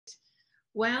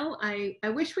Well, I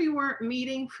wish we weren't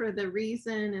meeting for the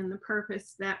reason and the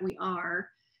purpose that we are.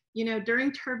 You know,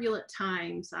 during turbulent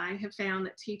times, I have found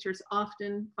that teachers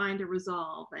often find a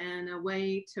resolve and a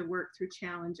way to work through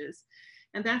challenges.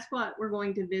 And that's what we're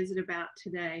going to visit about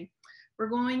today. We're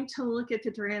going to look at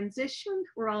the transition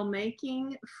we're all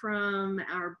making from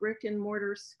our brick and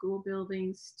mortar school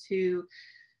buildings to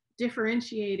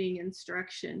differentiating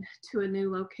instruction to a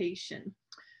new location,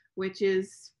 which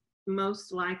is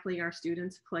most likely our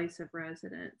students' place of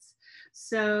residence.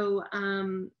 So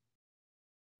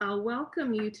I'll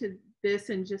welcome you to this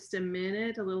in just a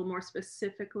minute, a little more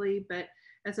specifically, but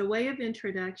as a way of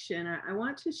introduction, I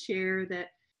want to share that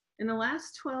in the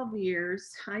last 12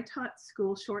 years, I taught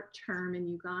school short term in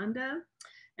Uganda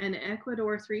and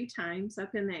Ecuador 3 times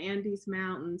up in the Andes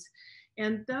Mountains.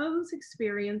 And those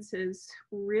experiences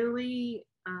really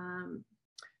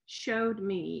showed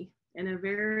me in a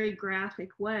very graphic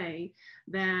way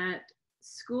that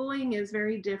schooling is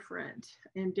very different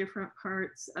in different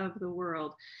parts of the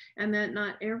world, and that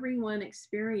not everyone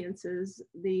experiences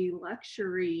the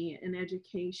luxury in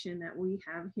education that we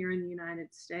have here in the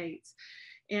United States.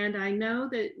 And I know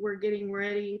that we're getting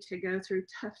ready to go through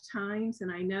tough times, and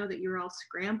I know that you're all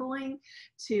scrambling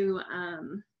to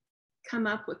come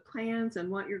up with plans and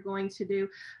what you're going to do.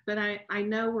 But I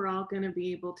know we're all going to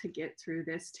be able to get through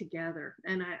this together.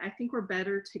 And I think we're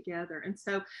better together. And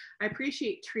so I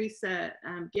appreciate Teresa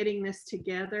getting this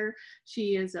together.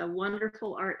 She is a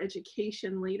wonderful art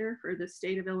education leader for the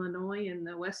state of Illinois in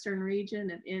the Western region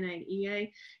of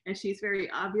NAEA. And she's very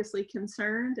obviously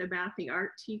concerned about the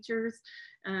art teachers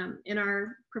in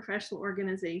our professional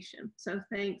organization. So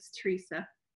thanks, Teresa.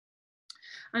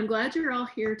 I'm glad you're all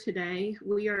here today.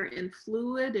 We are in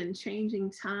fluid and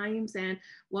changing times, and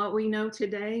what we know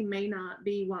today may not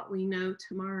be what we know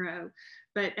tomorrow.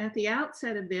 But at the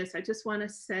outset of this, I just want to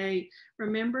say,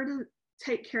 remember to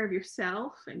take care of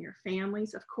yourself and your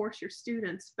families, of course, your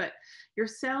students, but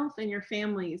yourself and your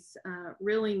families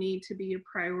really need to be a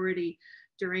priority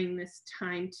during this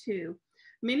time too.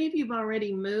 Many of you have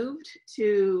already moved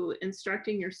to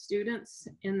instructing your students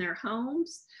in their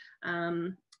homes.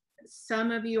 Some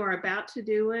of you are about to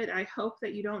do it. I hope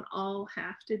that you don't all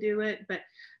have to do it, but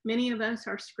many of us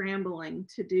are scrambling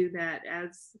to do that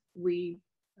as we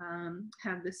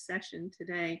have this session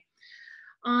today.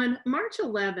 On March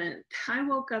 11th, I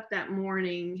woke up that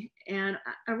morning and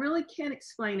I really can't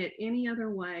explain it any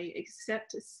other way except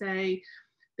to say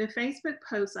the Facebook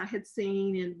posts I had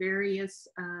seen in various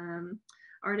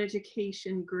art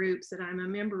education groups that I'm a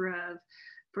member of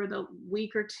for the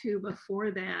week or two before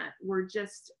that were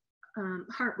just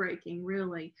heartbreaking,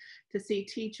 really, to see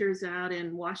teachers out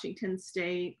in Washington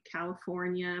State,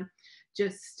 California,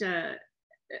 just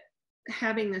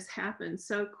having this happen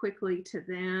so quickly to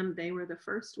them. They were the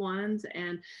first ones,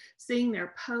 and seeing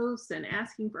their posts and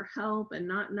asking for help and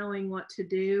not knowing what to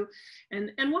do, and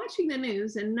watching the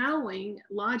news and knowing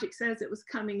logic says it was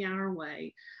coming our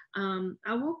way.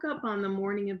 I woke up on the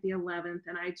morning of the 11th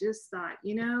and I just thought,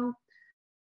 you know,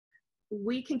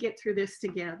 we can get through this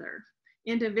together.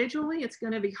 Individually, it's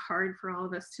going to be hard for all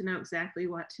of us to know exactly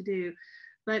what to do.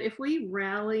 But if we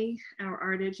rally our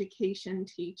art education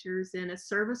teachers in a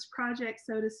service project,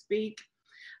 so to speak,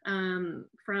 from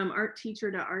art teacher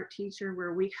to art teacher,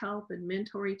 where we help and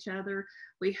mentor each other,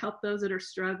 we help those that are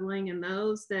struggling and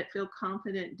those that feel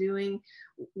confident doing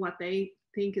what they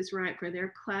think is right for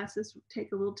their classes,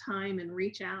 take a little time and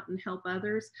reach out and help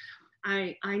others.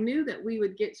 I knew that we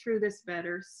would get through this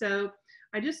better. So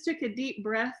I just took a deep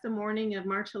breath the morning of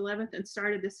March 11th and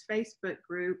started this Facebook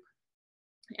group.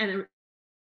 And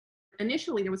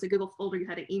initially there was a Google folder you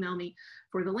had to email me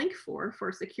for the link for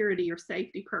security or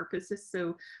safety purposes,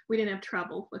 so we didn't have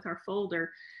trouble with our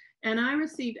folder. And I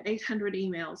received 800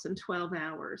 emails in 12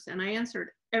 hours, and I answered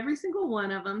every single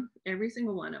one of them.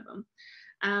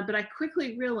 But I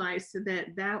quickly realized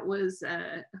that that was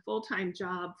a full-time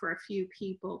job for a few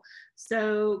people.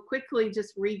 So quickly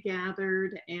just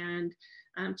regathered and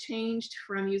changed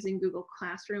from using Google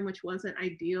Classroom, which wasn't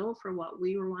ideal for what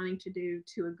we were wanting to do,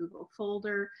 to a Google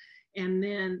folder. And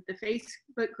then the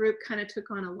Facebook group kind of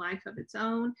took on a life of its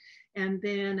own. And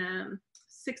then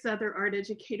 6 other art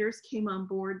educators came on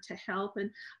board to help. And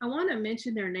I want to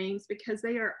mention their names because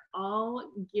they are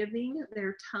all giving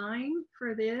their time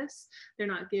for this. They're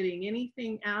not getting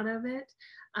anything out of it.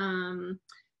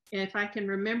 If I can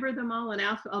remember them all in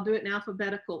I'll do it in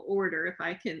alphabetical order if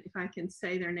I can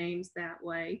say their names that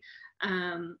way.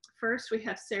 First, we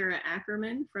have Sarah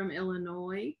Ackerman from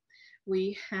Illinois.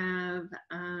 We have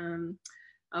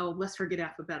oh, let's forget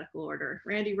alphabetical order.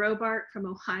 Randy Robart from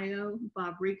Ohio,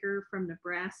 Bob Rieger from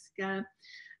Nebraska,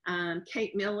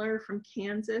 Kate Miller from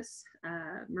Kansas,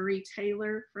 Marie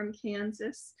Taylor from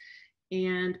Kansas,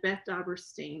 and Beth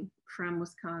Doberstein from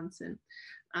Wisconsin.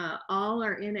 All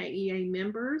are NAEA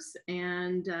members,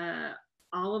 and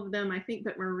all of them, I think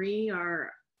that Marie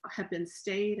have been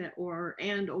state or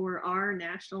are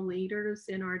national leaders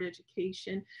in art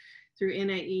education through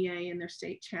NAEA and their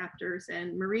state chapters.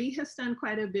 And Marie has done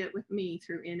quite a bit with me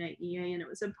through NAEA, and it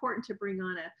was important to bring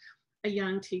on a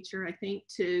young teacher, I think,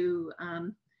 to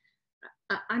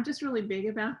I'm just really big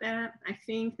about that. I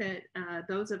think that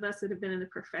those of us that have been in the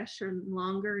profession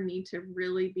longer need to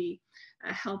really be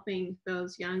helping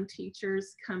those young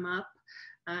teachers come up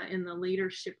in the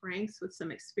leadership ranks with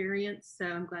some experience. So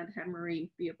I'm glad to have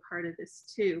Marie be a part of this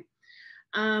too.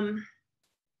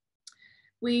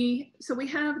 We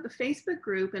have the Facebook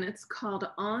group, and it's called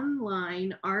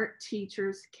Online Art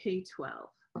Teachers K-12.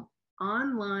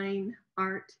 Online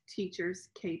Art Teachers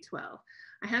K-12.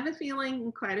 I have a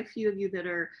feeling quite a few of you that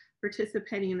are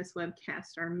participating in this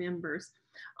webcast are members.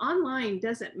 Online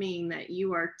doesn't mean that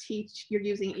you're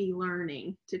using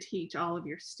e-learning to teach all of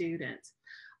your students.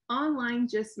 Online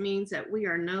just means that we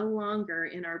are no longer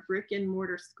in our brick and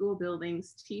mortar school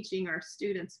buildings teaching our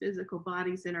students physical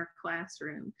bodies in our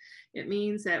classroom. It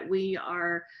means that we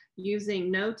are using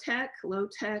no tech, low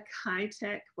tech, high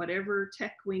tech, whatever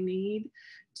tech we need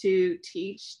to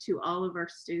teach to all of our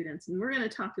students. And we're going to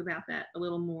talk about that a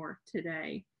little more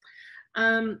today.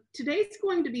 Today's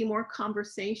going to be more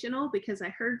conversational because I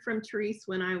heard from Therese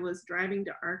when I was driving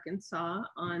to Arkansas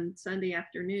on Sunday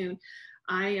afternoon.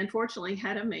 I unfortunately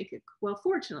had to make it, well,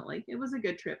 fortunately, it was a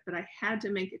good trip, but I had to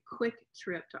make a quick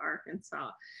trip to Arkansas.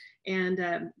 And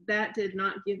that did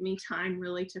not give me time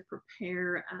really to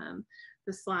prepare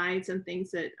the slides and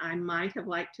things that I might have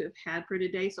liked to have had for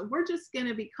today. So we're just going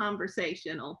to be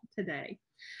conversational today.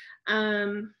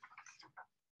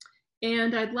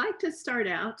 And I'd like to start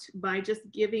out by just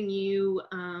giving you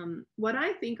what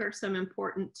I think are some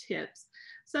important tips.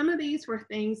 Some of these were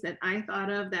things that I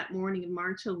thought of that morning of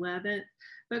March 11th,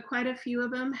 but quite a few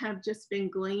of them have just been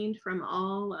gleaned from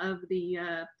all of the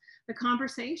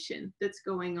conversation that's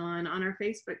going on our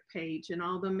Facebook page and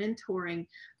all the mentoring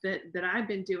that I've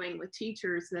been doing with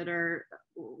teachers that are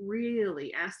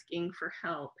really asking for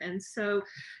help. And so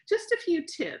just a few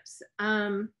tips.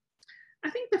 I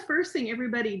think the first thing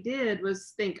everybody did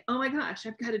was think, oh my gosh,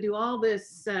 I've got to do all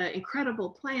this incredible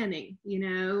planning, you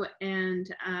know,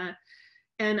 and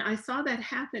I saw that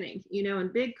happening, you know,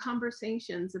 in big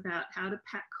conversations about how to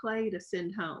pack clay to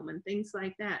send home and things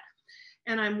like that.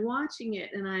 And I'm watching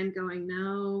it and I'm going,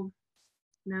 no,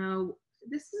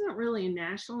 this isn't really a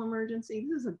national emergency.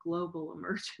 This is a global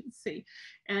emergency.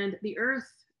 And the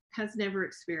earth has never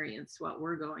experienced what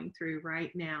we're going through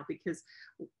right now because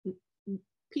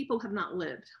people have not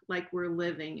lived like we're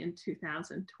living in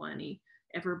 2020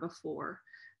 ever before.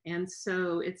 And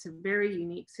so it's a very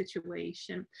unique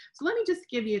situation. So let me just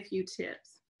give you a few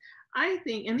tips. I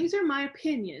think, and these are my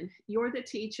opinion, you're the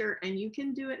teacher and you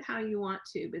can do it how you want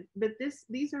to, but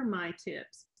these are my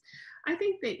tips. I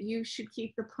think that you should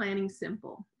keep the planning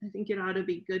simple. I think it ought to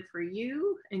be good for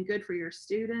you and good for your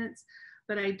students,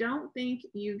 but I don't think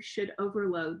you should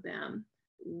overload them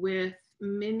with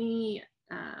many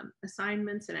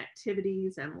assignments and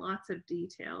activities and lots of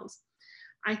details.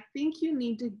 I think you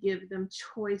need to give them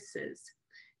choices.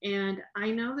 And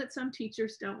I know that some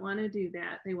teachers don't want to do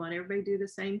that. They want everybody to do the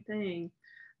same thing.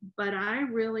 But I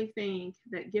really think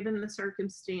that given the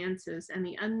circumstances and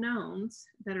the unknowns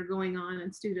that are going on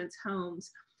in students'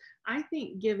 homes, I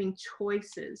think giving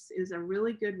choices is a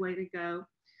really good way to go.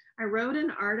 I wrote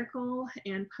an article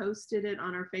and posted it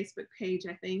on our Facebook page,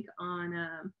 I think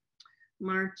on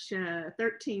March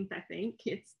 13th, I think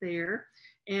it's there.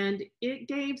 And it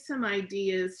gave some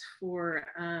ideas for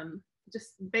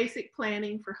just basic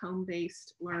planning for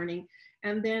home-based learning.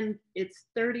 And then it's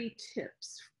 30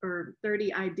 tips or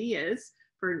 30 ideas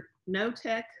for no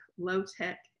tech, low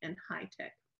tech, and high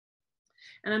tech.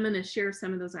 And I'm going to share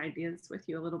some of those ideas with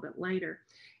you a little bit later.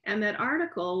 And that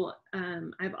article,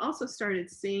 I've also started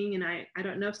seeing, and I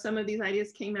don't know if some of these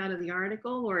ideas came out of the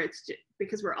article or it's just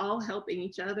because we're all helping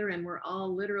each other and we're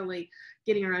all literally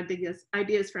getting our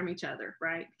ideas from each other,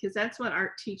 right? Because that's what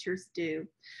art teachers do.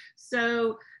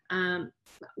 So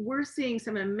we're seeing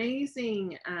some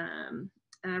amazing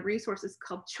resources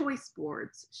called choice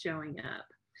boards showing up.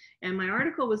 And my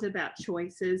article was about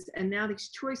choices, and now these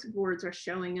choice boards are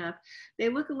showing up. They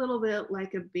look a little bit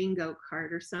like a bingo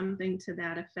card or something to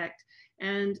that effect.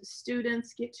 And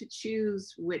students get to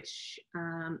choose which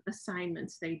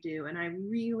assignments they do. And I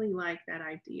really like that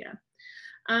idea.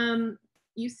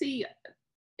 you see,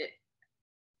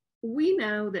 we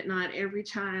know that not every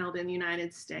child in the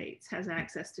United States has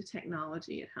access to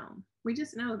technology at home. We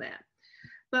just know that.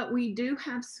 But we do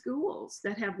have schools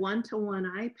that have one-to-one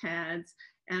iPads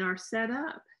and are set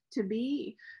up to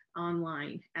be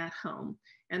online at home.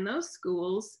 And those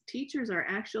schools, teachers are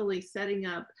actually setting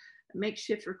up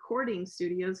makeshift recording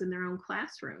studios in their own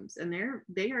classrooms, and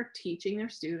they are teaching their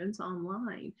students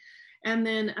online. And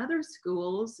then other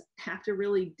schools have to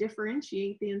really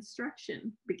differentiate the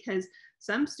instruction, because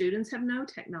some students have no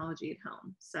technology at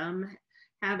home. Some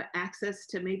have access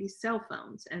to maybe cell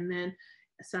phones, and then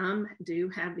some do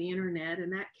have the internet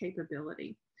and that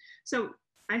capability. So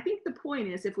I think the point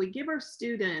is, if we give our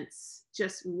students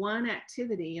just one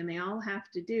activity and they all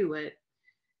have to do it,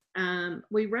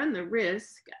 we run the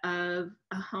risk of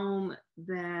a home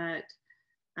that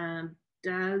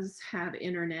does have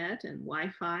internet and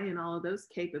Wi-Fi and all of those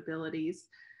capabilities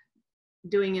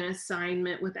doing an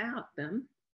assignment without them,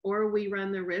 or we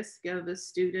run the risk of a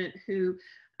student who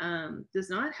does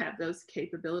not have those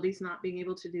capabilities not being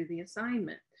able to do the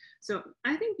assignment. So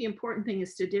I think the important thing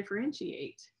is to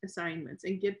differentiate assignments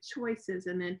and give choices,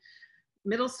 and then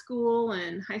middle school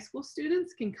and high school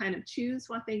students can kind of choose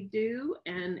what they do,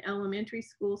 and elementary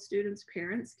school students'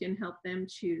 parents can help them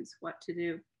choose what to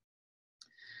do.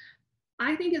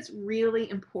 I think it's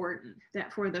really important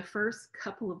that for the first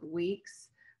couple of weeks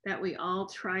that we all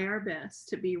try our best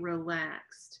to be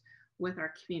relaxed with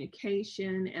our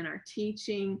communication and our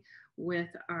teaching with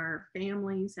our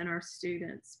families and our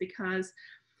students, because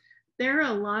there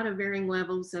are a lot of varying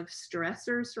levels of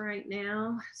stressors right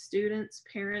now. Students,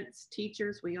 parents,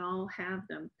 teachers, we all have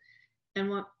them. And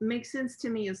what makes sense to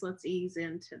me is, let's ease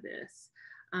into this.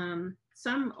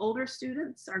 Some older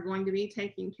students are going to be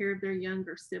taking care of their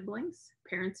younger siblings.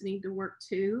 Parents need to work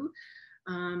too.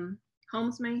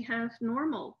 Homes may have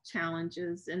normal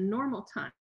challenges and normal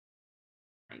times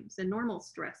and normal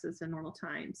stresses and normal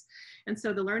times. And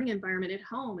so the learning environment at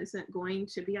home isn't going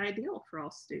to be ideal for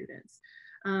all students.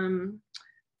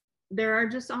 There are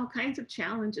just all kinds of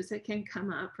challenges that can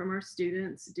come up from our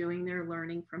students doing their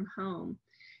learning from home.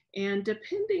 And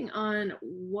depending on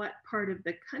what part of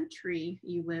the country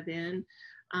you live in,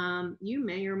 you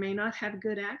may or may not have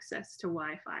good access to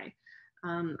Wi-Fi.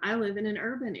 I live in an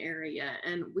urban area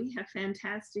and we have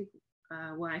fantastic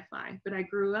Wi-Fi, but I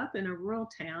grew up in a rural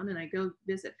town, and I go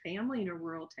visit family in a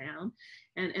rural town,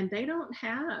 and they don't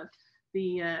have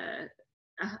the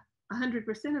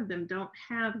 100% of them don't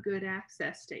have good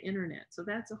access to internet. So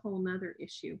that's a whole nother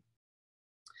issue.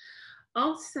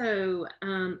 Also,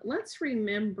 let's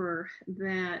remember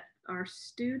that our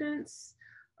students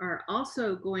are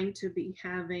also going to be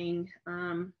having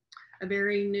a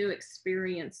very new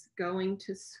experience going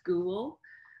to school.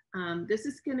 This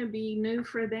is going to be new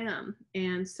for them,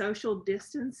 and social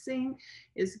distancing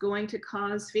is going to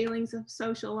cause feelings of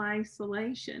social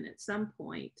isolation at some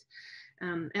point.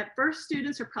 At first,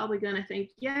 students are probably going to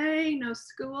think, yay, no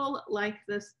school, like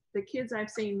the kids I've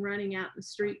seen running out in the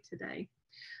street today.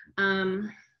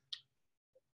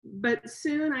 But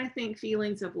soon, I think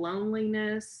feelings of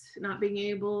loneliness, not being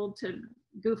able to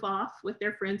goof off with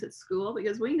their friends at school,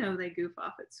 because we know they goof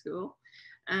off at school,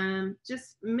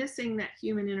 just missing that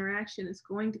human interaction is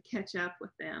going to catch up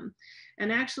with them.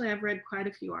 And actually, I've read quite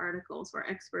a few articles where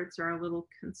experts are a little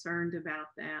concerned about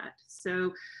that.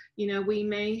 So, you know, we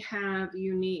may have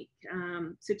unique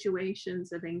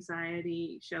situations of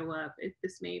anxiety show up.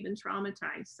 This may even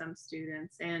traumatize some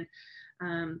students. And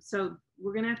so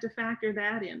we're going to have to factor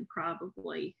that in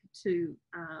probably to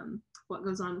what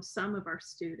goes on with some of our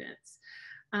students.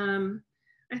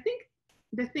 I think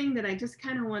the thing that I just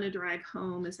kind of want to drive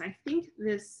home is, I think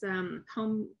this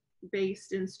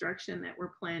home-based instruction that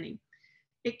we're planning,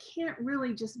 it can't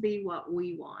really just be what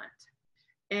we want.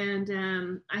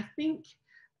 And I think,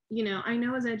 you know, I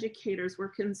know as educators, we're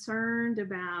concerned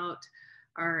about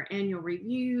our annual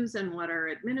reviews and what our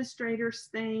administrators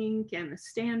think and the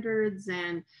standards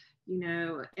and, you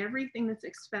know, everything that's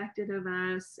expected of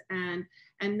us. And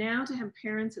now to have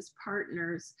parents as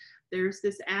partners, there's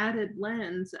this added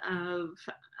lens of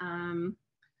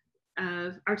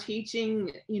our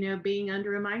teaching, you know, being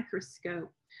under a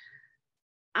microscope.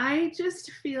 I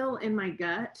just feel in my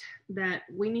gut that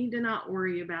we need to not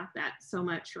worry about that so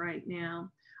much right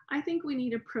now. I think we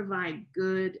need to provide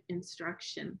good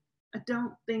instruction. I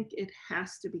don't think it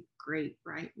has to be great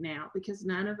right now, because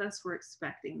none of us were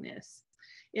expecting this.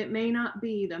 It may not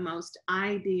be the most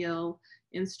ideal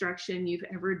instruction you've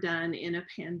ever done in a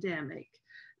pandemic.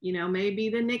 You know, maybe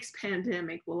the next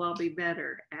pandemic we'll all be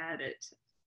better at it.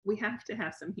 We have to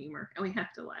have some humor and we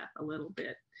have to laugh a little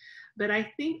bit. But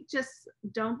I think just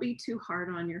don't be too hard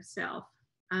on yourself.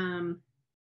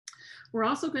 We're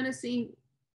also going to see,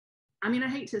 I mean, I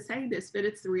hate to say this, but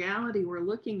it's the reality we're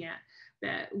looking at,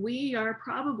 that we are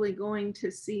probably going to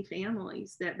see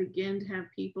families that begin to have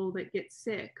people that get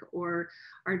sick or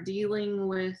are dealing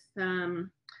with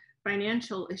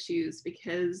financial issues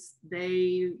because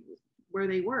where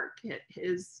they work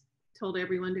has told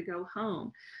everyone to go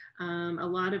home. A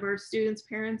lot of our students'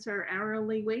 parents are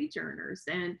hourly wage earners,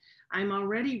 and I'm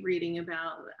already reading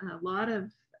about a lot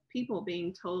of people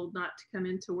being told not to come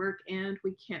into work and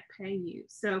we can't pay you.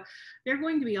 So there are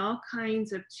going to be all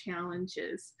kinds of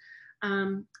challenges.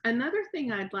 Another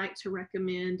thing I'd like to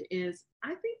recommend is,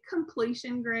 I think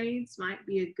completion grades might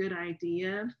be a good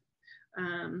idea.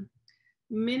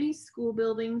 Many school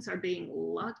buildings are being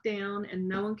locked down and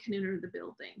no one can enter the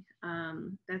building.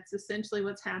 That's essentially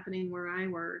what's happening where I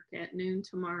work at noon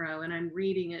tomorrow, and I'm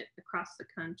reading it across the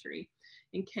country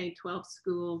in K-12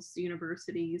 schools,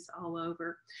 universities, all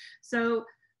over. So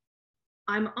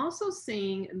I'm also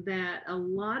seeing that a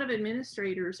lot of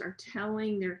administrators are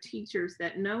telling their teachers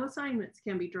that no assignments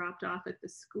can be dropped off at the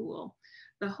school.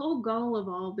 The whole goal of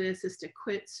all this is to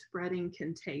quit spreading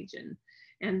contagion.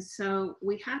 And so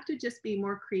we have to just be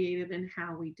more creative in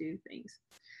how we do things.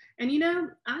 And, you know,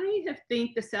 I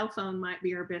think the cell phone might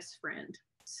be our best friend.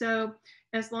 So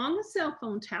as long as cell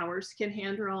phone towers can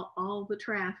handle all the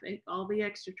traffic, all the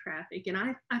extra traffic, and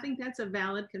I think that's a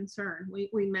valid concern.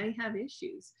 We may have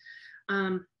issues.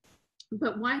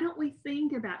 But why don't we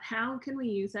think about how can we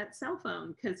use that cell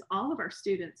phone? Because all of our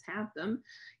students have them.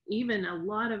 Even a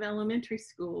lot of elementary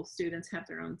school students have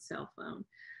their own cell phone.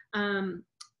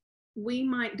 We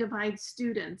might divide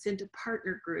students into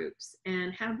partner groups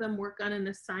and have them work on an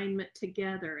assignment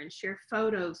together and share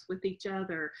photos with each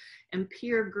other and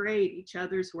peer grade each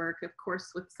other's work, of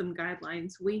course, with some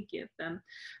guidelines we give them.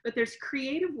 But there's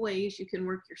creative ways you can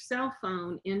work your cell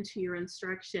phone into your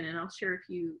instruction, and I'll share a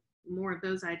few more of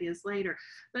those ideas later.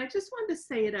 But I just wanted to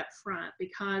say it up front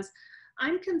because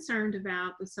I'm concerned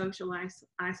about the social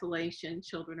isolation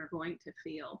children are going to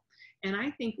feel. And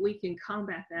I think we can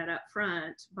combat that up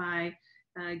front by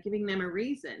giving them a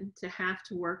reason to have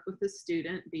to work with the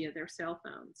student via their cell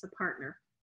phones, a partner.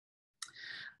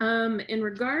 In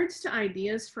regards to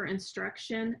ideas for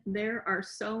instruction, there are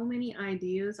so many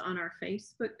ideas on our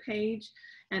Facebook page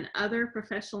and other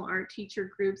professional art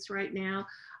teacher groups right now.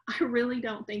 I really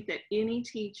don't think that any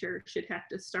teacher should have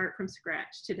to start from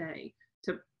scratch today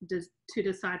to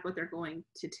decide what they're going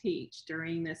to teach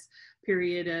during this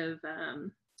period of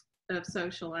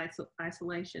social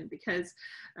isolation,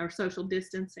 or social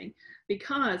distancing,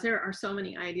 because there are so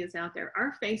many ideas out there.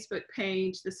 Our Facebook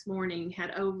page this morning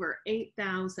had over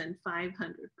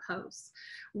 8,500 posts.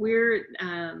 We're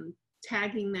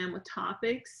tagging them with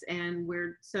topics, and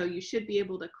so you should be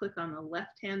able to click on the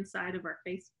left-hand side of our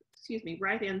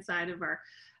right-hand side of our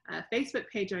Facebook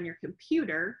page on your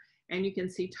computer, and you can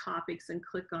see topics and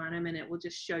click on them, and it will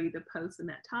just show you the posts in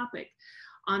that topic.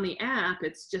 On the app,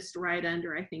 it's just right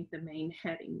under, I think, the main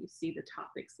heading. You see the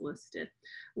topics listed.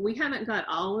 We haven't got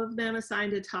all of them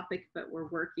assigned a topic, but we're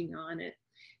working on it.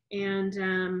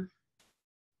 And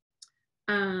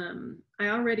I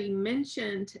already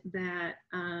mentioned that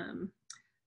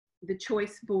the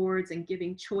choice boards and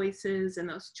giving choices, and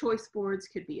those choice boards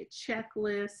could be a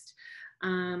checklist.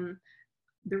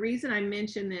 The reason I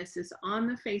mention this is on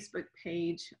the Facebook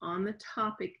page, on the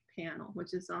topic panel,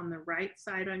 which is on the right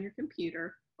side on your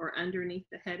computer or underneath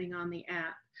the heading on the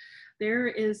app, there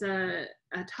is a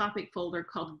topic folder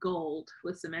called Gold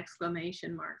with some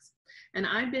exclamation marks. And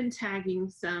I've been tagging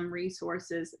some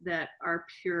resources that are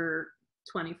pure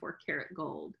 24 karat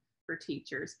gold for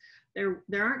teachers. There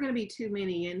aren't going to be too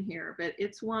many in here, but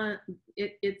it's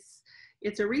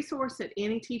a resource that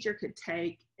any teacher could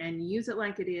take and use it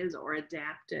like it is or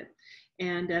adapt it.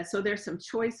 And so there's some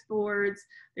choice boards.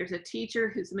 There's a teacher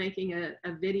who's making a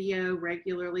video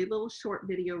regularly, a little short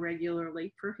video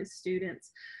regularly for his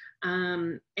students.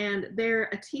 And they're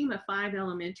a team of 5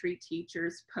 elementary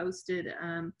teachers posted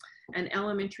an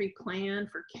elementary plan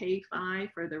for K-5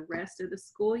 for the rest of the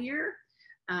school year.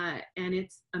 And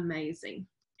it's amazing.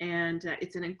 And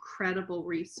it's an incredible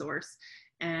resource.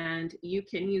 And you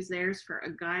can use theirs for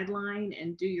a guideline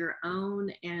and do your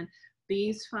own. And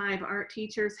these 5 art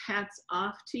teachers, hats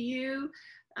off to you.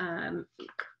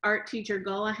 Art teacher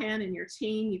Gulahan and your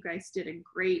team, you guys did a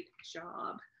great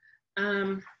job.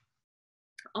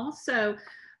 Also,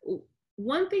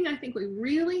 one thing I think we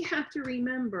really have to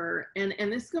remember, and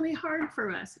this is going to be hard for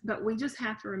us, but we just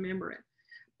have to remember it.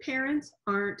 Parents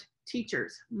aren't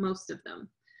teachers, most of them.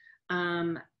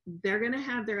 They're going to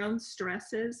have their own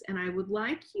stresses, and I would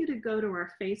like you to go to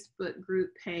our Facebook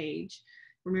group page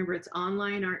Remember, it's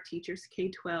Online Art Teachers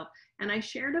K-12. And I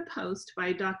shared a post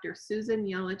by Dr. Susan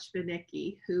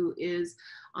Yelich-Benecki, who is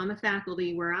on the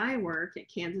faculty where I work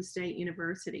at Kansas State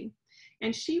University.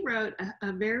 And she wrote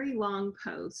a very long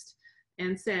post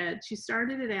and said, she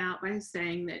started it out by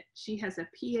saying that she has a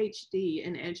PhD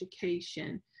in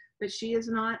education, but she is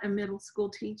not a middle school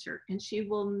teacher, and she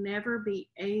will never be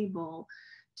able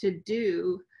to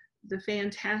do the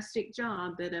fantastic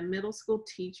job that a middle school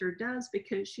teacher does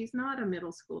because she's not a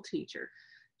middle school teacher.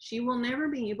 She will never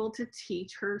be able to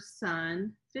teach her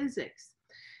son physics.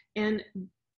 And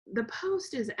the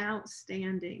post is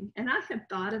outstanding. And I had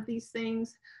thought of these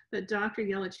things, but Dr.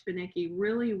 Yelich-Benecki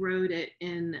really wrote it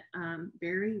in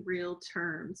very real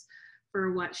terms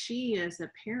for what she, as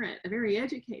a parent, a very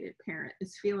educated parent,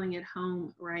 is feeling at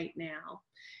home right now.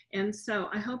 And so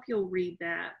I hope you'll read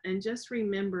that, and just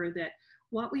remember that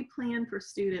what we plan for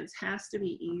students has to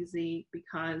be easy,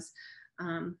 because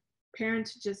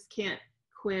parents just can't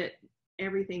quit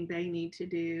everything they need to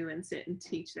do and sit and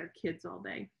teach their kids all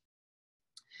day.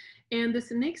 And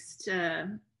this next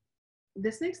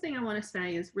thing I want to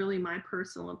say is really my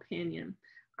personal opinion.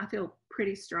 I feel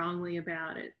pretty strongly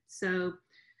about it. So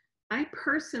I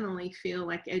personally feel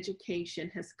like education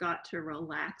has got to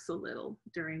relax a little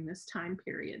during this time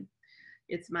period.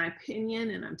 It's my opinion,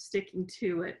 and I'm sticking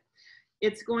to it.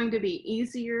 It's going to be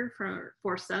easier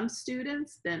for some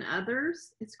students than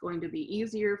others. It's going to be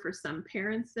easier for some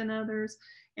parents than others.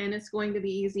 And it's going to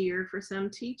be easier for some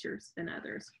teachers than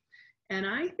others. And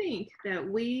I think that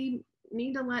we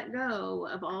need to let go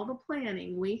of all the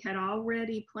planning we had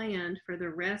already planned for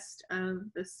the rest of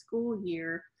the school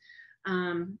year.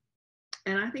 And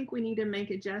I think we need to make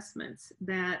adjustments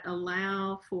that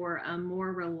allow for a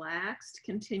more relaxed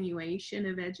continuation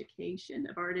of education,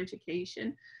 of art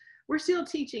education. We're still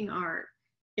teaching art.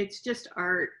 It's just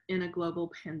art in a global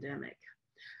pandemic.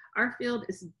 Our field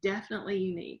is definitely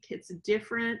unique. It's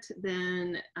different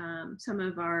than some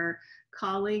of our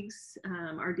colleagues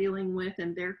are dealing with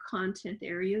in their content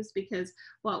areas, because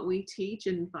what we teach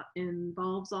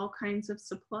involves all kinds of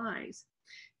supplies.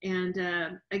 And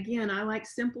again, I like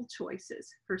simple choices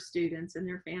for students and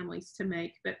their families to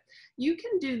make, but you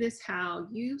can do this how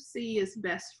you see is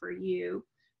best for you,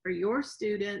 for your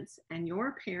students and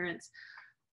your parents.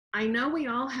 I know we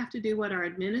all have to do what our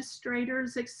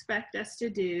administrators expect us to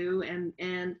do.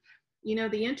 And you know,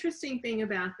 the interesting thing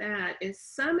about that is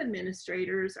some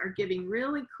administrators are giving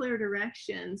really clear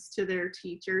directions to their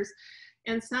teachers,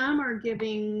 and some are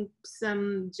giving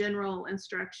some general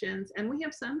instructions. And we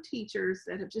have some teachers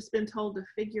that have just been told to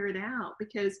figure it out,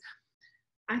 because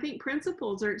I think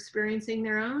principals are experiencing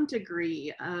their own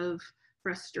degree of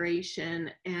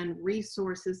frustration and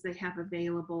resources they have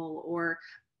available, or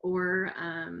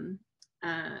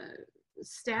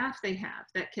staff they have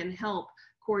that can help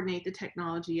coordinate the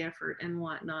technology effort and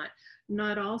whatnot.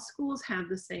 Not all schools have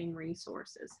the same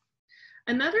resources.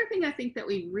 Another thing I think that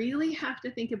we really have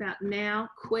to think about now,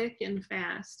 quick and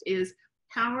fast, is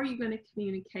how are you going to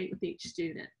communicate with each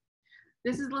student?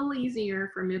 This is a little easier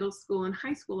for middle school and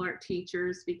high school art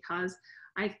teachers, because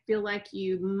I feel like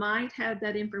you might have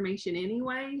that information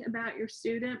anyway about your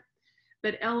student.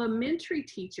 But elementary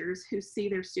teachers who see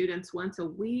their students once a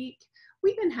week,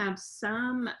 we even have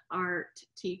some art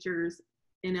teachers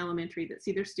in elementary that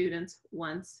see their students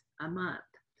once a month.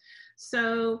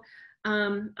 So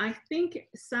I think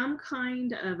some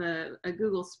kind of a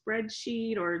Google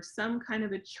spreadsheet or some kind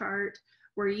of a chart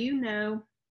where you know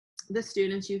the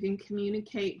students you can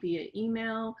communicate via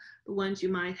email, the ones you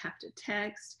might have to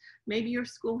text. Maybe your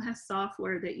school has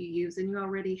software that you use and you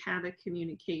already have a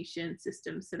communication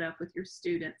system set up with your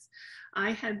students.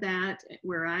 I had that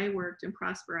where I worked in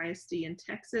Prosper ISD in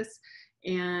Texas,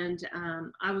 and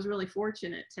I was really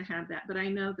fortunate to have that, but I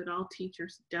know that all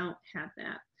teachers don't have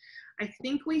that. I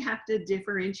think we have to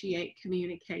differentiate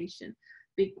communication.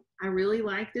 I really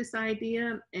like this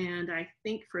idea, and I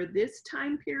think for this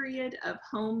time period of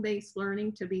home-based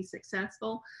learning to be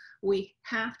successful, we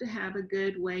have to have a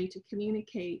good way to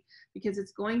communicate, because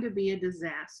it's going to be a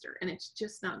disaster and it's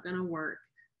just not going to work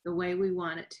the way we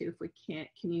want it to if we can't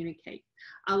communicate.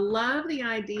 I love the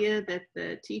idea that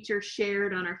the teacher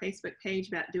shared on our Facebook page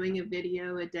about doing a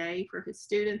video a day for his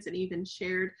students, and even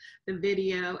shared the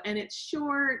video, and it's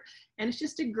short and it's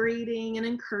just a greeting and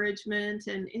encouragement,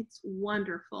 and it's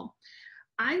wonderful.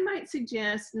 I might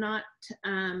suggest not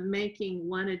making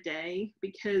one a day,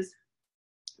 because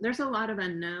there's a lot of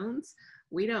unknowns.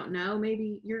 We don't know,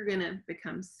 maybe you're gonna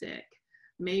become sick.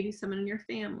 Maybe someone in your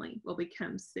family will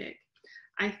become sick.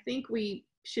 I think we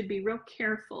should be real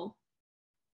careful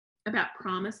about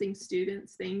promising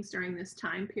students things during this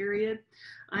time period.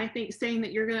 I think saying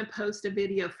that you're going to post a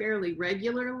video fairly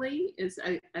regularly is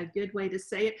a good way to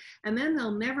say it. And then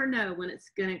they'll never know when it's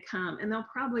going to come. And they'll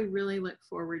probably really look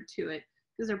forward to it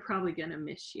because they're probably going to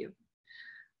miss you.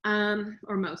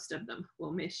 Or most of them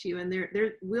will miss you, and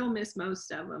we'll miss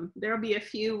most of them. There'll be a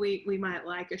few we might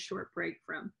like a short break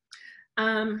from.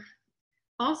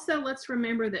 Also, let's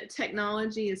remember that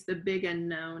technology is the big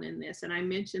unknown in this. And I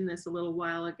mentioned this a little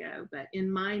while ago, but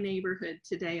in my neighborhood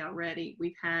today already,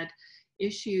 we've had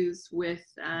issues with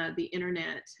the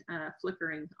internet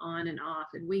flickering on and off,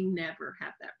 and we never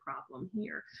have that problem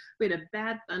here. We had a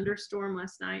bad thunderstorm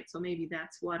last night, so maybe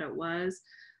that's what it was.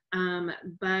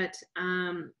 But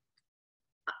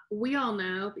we all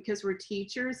know, because we're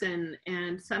teachers,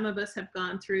 and some of us have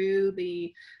gone through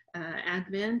the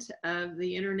advent of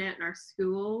the internet in our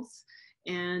schools.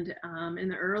 And in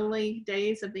the early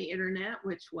days of the internet,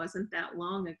 which wasn't that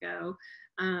long ago,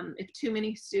 if too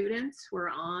many students were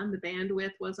on, the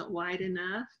bandwidth wasn't wide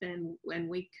enough, and when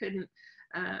we couldn't,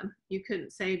 you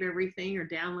couldn't save everything or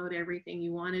download everything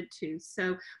you wanted to.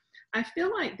 So I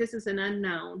feel like this is an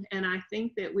unknown, and I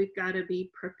think that we've got to be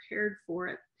prepared for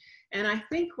it. And I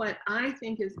think what I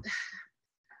think is,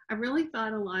 I really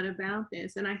thought a lot about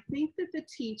this, and I think that the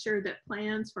teacher that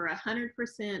plans for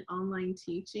 100% online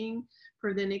teaching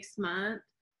for the next month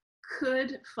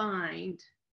could find,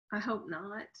 I hope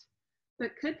not,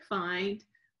 but could find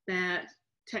that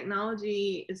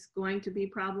technology is going to be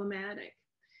problematic.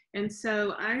 And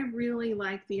so I really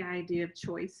like the idea of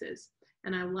choices,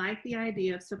 and I like the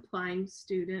idea of supplying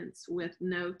students with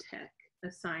no tech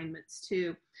assignments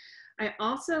too. I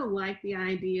also like the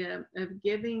idea of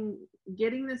getting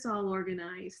this all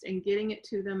organized and getting it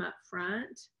to them up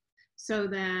front, so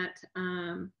that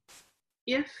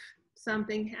if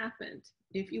something happened,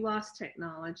 if you lost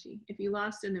technology, if you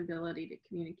lost an ability to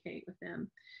communicate with them,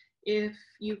 if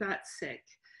you got sick,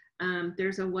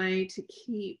 there's a way to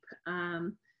keep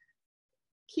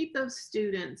those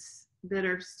students that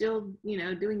are still,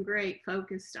 doing great,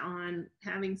 focused on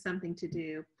having something to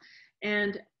do.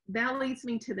 And that leads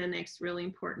me to the next really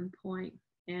important point.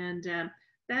 And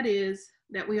that is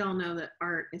that we all know that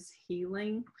art is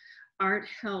healing. Art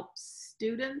helps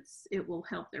students. It will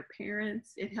help their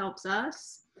parents. It helps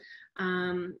us.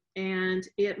 And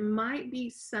it might be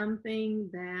something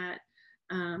that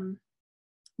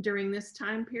during this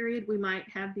time period, we might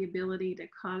have the ability to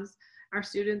cause our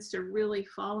students to really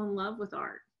fall in love with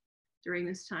art during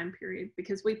this time period,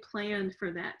 because we planned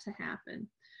for that to happen.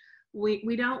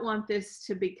 We don't want this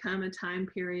to become a time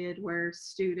period where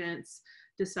students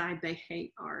decide they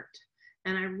hate art.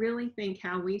 And I really think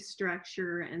how we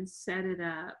structure and set it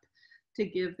up to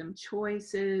give them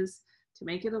choices, to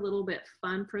make it a little bit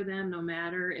fun for them, no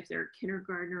matter if they're a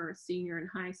kindergartner or a senior in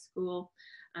high school,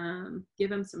 give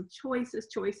them some choices,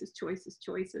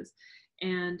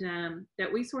 and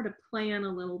that we sort of plan a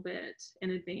little bit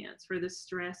in advance for the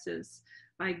stresses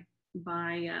by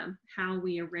how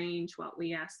we arrange what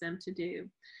we ask them to do.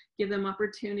 Give them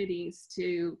opportunities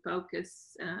to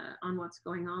focus on what's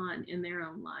going on in their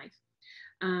own life.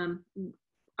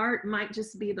 Art might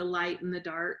just be the light in the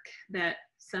dark that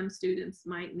some students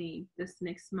might need this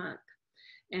next month.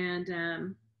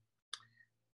 And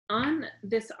on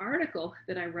this article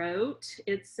that I wrote,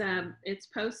 it's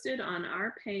posted on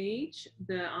our page,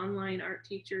 the Online Art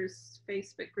Teachers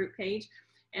Facebook group page.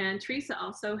 And Teresa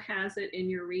also has it in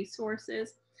your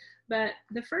resources. But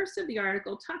the first of the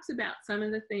article talks about some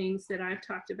of the things that I've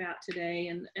talked about today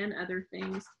and other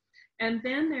things. And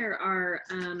then there are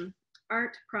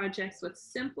art projects with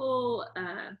simple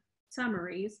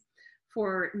summaries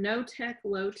for no tech,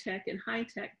 low tech, and high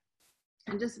tech.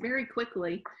 And just very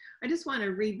quickly, I just want to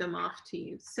read them off to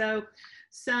you. So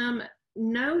some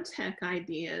no tech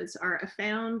ideas are a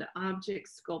found object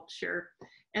sculpture.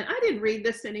 And I didn't read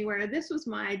this anywhere. This was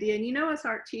my idea. And as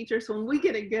art teachers, when we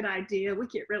get a good idea, we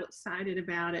get real excited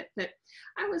about it. But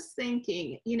I was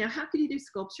thinking, how could you do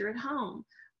sculpture at home?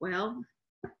 Well,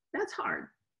 that's hard.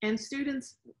 And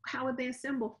students, how would they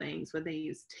assemble things? Would they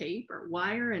use tape or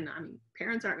wire? And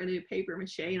parents aren't going to do paper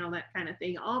mache and all that kind of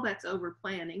thing. All that's over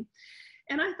planning.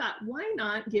 And I thought, why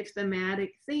not give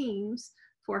thematic themes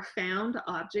for found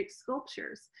object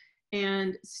sculptures?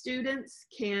 And students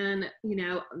can,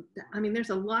 there's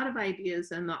a lot of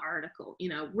ideas in the article,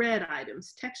 red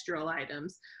items, textural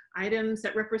items, items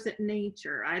that represent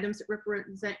nature, items that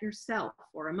represent yourself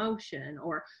or emotion,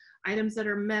 or items that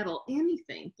are metal,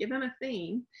 anything. Give them a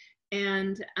theme.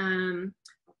 And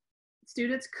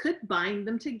students could bind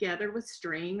them together with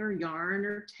string or yarn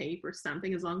or tape or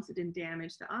something, as long as it didn't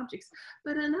damage the objects.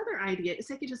 But another idea is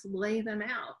they could just lay them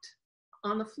out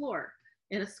on the floor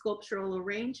in a sculptural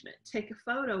arrangement. Take a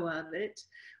photo of it.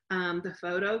 The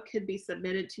photo could be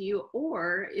submitted to you,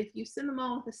 or if you send them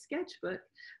all with a sketchbook,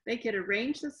 they could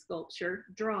arrange the sculpture,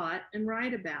 draw it, and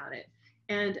write about it.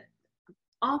 And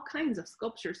all kinds of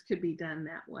sculptures could be done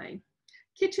that way.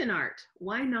 Kitchen art,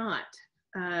 why not?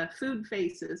 Food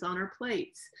faces on our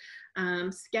plates,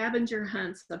 scavenger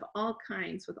hunts of all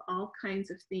kinds with all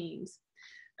kinds of themes.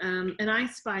 An I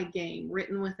Spy game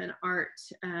written with an art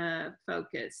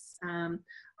focus.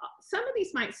 Some of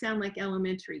these might sound like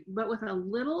elementary, but with a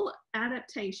little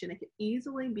adaptation, it could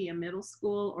easily be a middle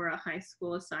school or a high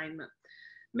school assignment.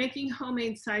 Making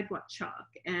homemade sidewalk chalk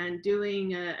and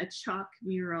doing a chalk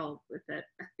mural with a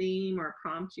theme or a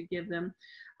prompt you give them.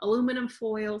 Aluminum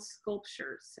foil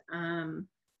sculptures.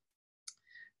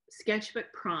 Sketchbook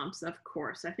prompts, of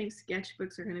course. I think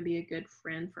sketchbooks are going to be a good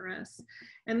friend for us.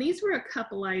 And these were a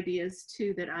couple ideas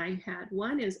too that I had.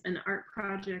 One is an art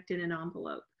project in an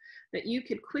envelope that you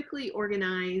could quickly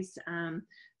organize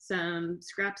some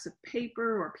scraps of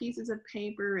paper or pieces of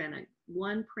paper and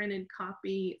one printed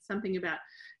copy, something about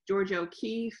Georgia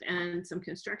O'Keeffe, and some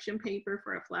construction paper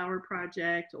for a flower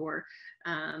project, or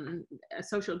a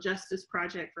social justice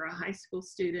project for a high school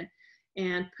student,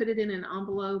 and put it in an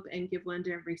envelope and give one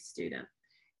to every student.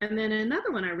 And then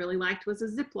another one I really liked was a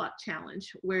Ziploc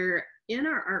challenge, where in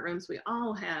our art rooms we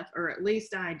all have, or at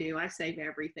least I do, I save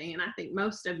everything, and I think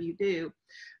most of you do,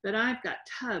 but I've got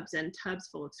tubs and tubs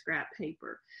full of scrap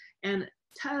paper, and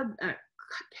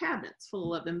cabinets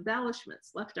full of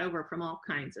embellishments left over from all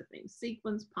kinds of things,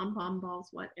 sequins, pom-pom balls,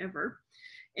 whatever.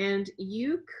 And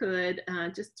you could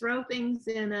just throw things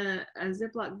in a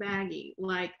Ziploc baggie,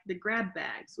 like the grab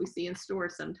bags we see in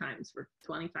stores sometimes for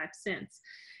 25 cents.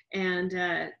 And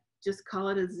just call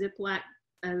it a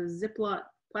Ziploc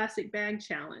plastic bag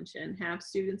challenge and have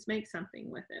students make something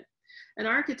with it. An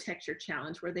architecture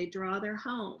challenge where they draw their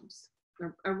homes,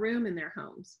 or a room in their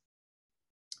homes.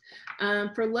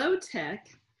 For low tech,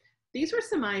 these were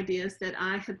some ideas that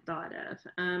I had thought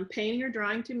of. Painting or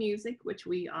drawing to music, which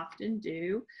we often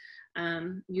do.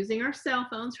 Using our cell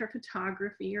phones for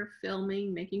photography or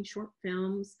filming, making short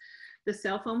films. The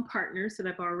cell phone partners that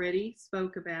I've already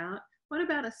spoke about. What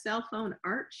about a cell phone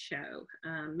art show?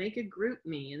 Make a group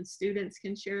me and students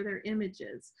can share their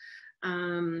images.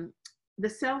 The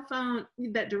cell phone,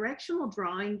 that directional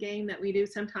drawing game that we do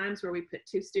sometimes where we put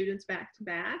two students back to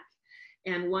back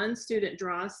and one student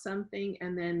draws something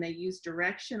and then they use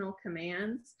directional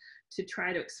commands to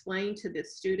try to explain to the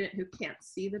student who can't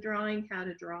see the drawing how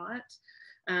to draw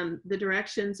it. The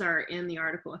directions are in the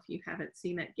article if you haven't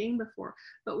seen that game before.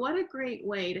 But what a great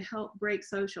way to help break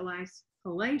social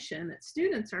isolation that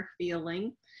students are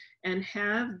feeling and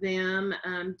have them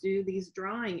do these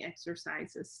drawing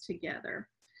exercises together.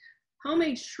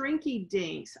 Homemade shrinky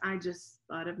dinks. I just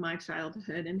thought of my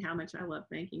childhood and how much I love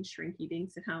making shrinky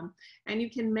dinks at home. And you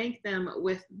can make them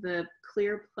with the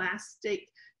clear plastic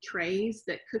trays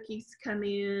that cookies come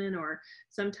in, or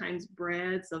sometimes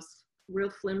breads, those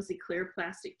real flimsy clear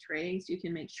plastic trays. You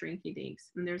can make shrinky dinks,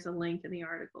 and there's a link in the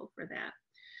article for that.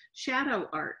 Shadow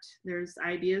art, there's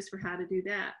ideas for how to do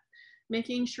that.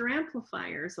 Making sure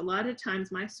amplifiers. A lot of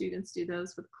times my students do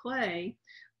those with clay,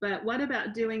 but what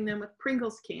about doing them with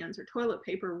Pringles cans or toilet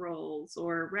paper rolls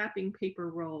or wrapping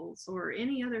paper rolls or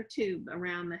any other tube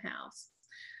around the house?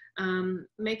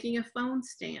 Making a phone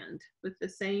stand with the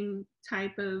same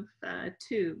type of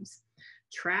tubes.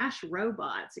 Trash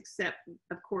robots, except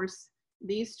of course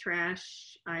these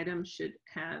trash items should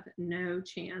have no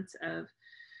chance of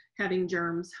having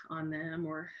germs on them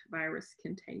or virus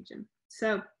contagion.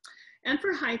 So, and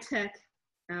for high tech,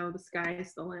 oh, the sky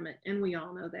is the limit, and we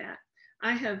all know that.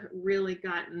 I have really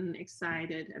gotten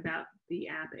excited about the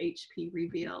app HP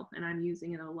Reveal, and I'm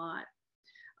using it a lot.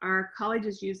 Our college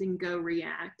is using Go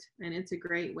React, and it's a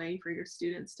great way for your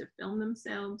students to film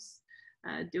themselves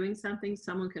doing something.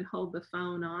 Someone can hold the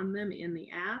phone on them in the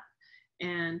app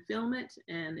and film it,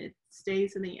 and it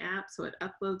stays in the app, so it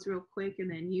uploads real quick, and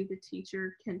then you, the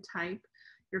teacher, can type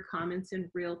your comments in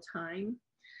real time.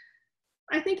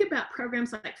 I think about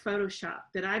programs like Photoshop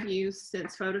that I've used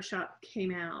since Photoshop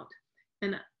came out.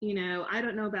 And, you know, I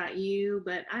don't know about you,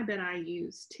 but I bet I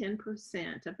use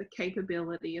 10% of the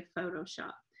capability of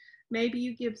Photoshop. Maybe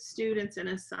you give students an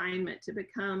assignment to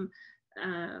become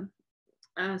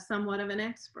somewhat of an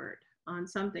expert on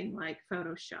something like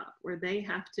Photoshop, where they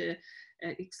have to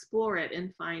explore it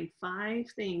and find 5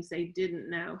 things they didn't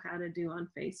know how to do on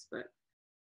Facebook.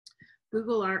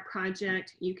 Google Art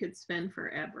Project, you could spend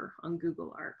forever on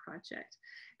Google Art Project.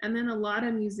 And then a lot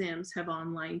of museums have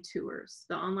online tours.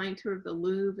 The online tour of the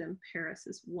Louvre in Paris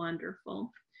is wonderful.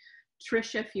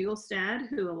 Trisha Fugelstad,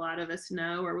 who a lot of us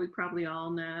know, or we probably all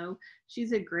know.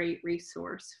 She's a great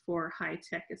resource for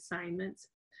high-tech assignments.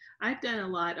 I've done a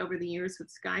lot over the years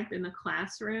with Skype in the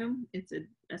classroom. It's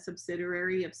a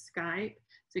subsidiary of Skype.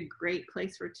 It's a great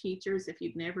place for teachers. If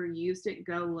you've never used it,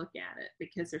 go look at it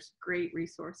because there's great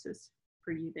resources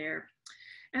for you there.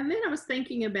 And then I was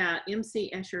thinking about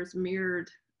MC Escher's mirrored,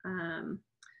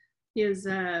 his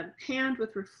hand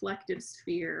with reflective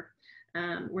sphere,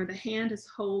 where the hand is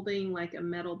holding like a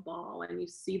metal ball and you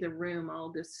see the room all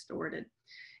distorted.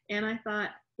 And I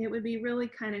thought it would be really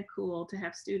kind of cool to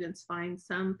have students find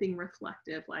something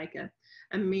reflective, like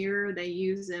a mirror they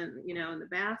use in, you know, in the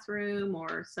bathroom,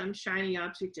 or some shiny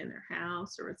object in their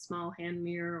house, or a small hand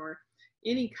mirror, or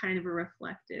any kind of a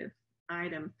reflective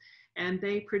item. And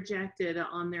they project it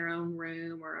on their own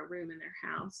room or a room in their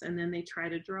house, and then they try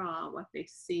to draw what they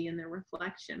see in their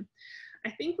reflection. I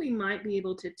think we might be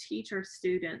able to teach our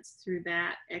students through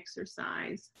that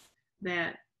exercise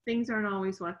that things aren't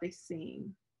always what they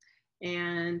seem,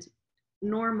 and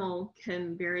normal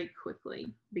can very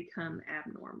quickly become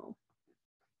abnormal.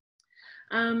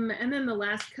 And then the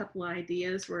last couple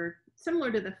ideas were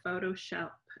similar to the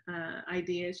Photoshop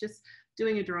ideas, just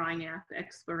doing a drawing app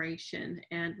exploration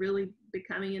and really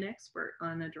becoming an expert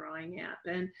on a drawing app.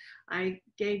 And I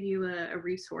gave you a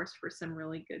resource for some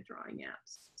really good drawing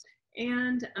apps.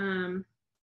 And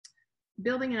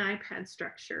building an iPad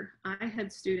structure. I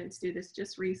had students do this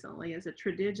just recently as a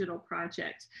Tradigital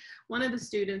project. One of the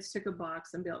students took a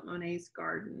box and built Monet's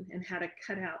garden and had a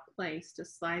cutout place to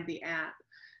slide the app,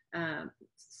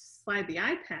 slide the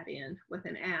iPad in with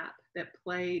an app that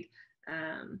played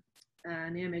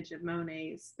an image of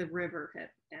Monet's, the river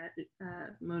at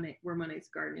Monet, where Monet's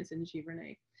garden is in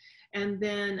Giverny. And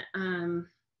then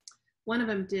one of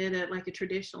them did like a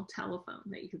traditional telephone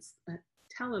that you could,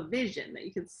 television that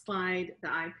you could slide the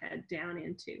iPad down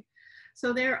into.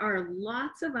 So there are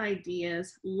lots of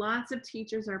ideas. Lots of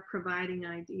teachers are providing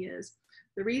ideas.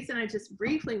 The reason I just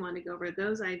briefly want to go over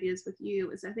those ideas with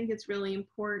you is I think it's really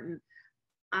important.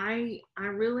 I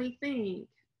really think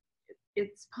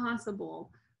it's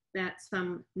possible that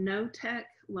some no tech,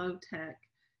 low tech,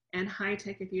 and high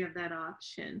tech, if you have that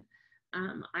option,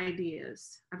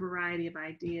 ideas, a variety of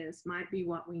ideas might be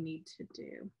what we need to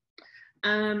do.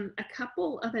 A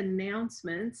couple of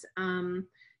announcements.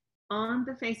 On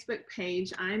the Facebook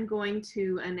page, I'm going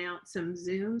to announce some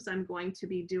Zooms I'm going to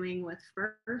be doing with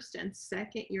first and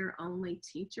second year only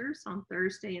teachers on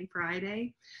Thursday and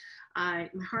Friday. My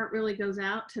heart really goes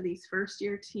out to these first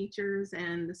year teachers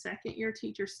and the second year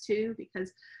teachers too,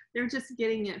 because they're just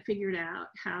getting it figured out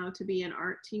how to be an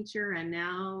art teacher, and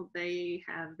now they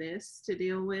have this to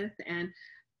deal with, and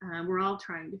we're all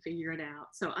trying to figure it out.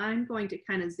 So I'm going to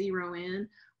kind of zero in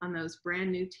on those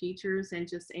brand new teachers and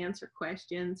just answer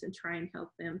questions and try and help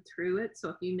them through it. So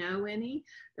if you know any,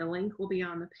 the link will be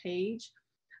on the page.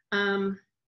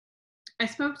 I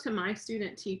spoke to my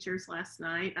student teachers last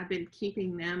night. I've been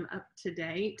keeping them up to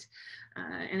date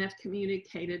and have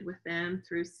communicated with them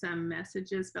through some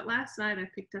messages. But last night I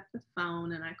picked up the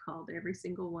phone and I called every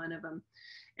single one of them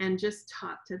and just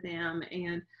talked to them.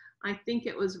 And I think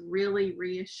it was really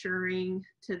reassuring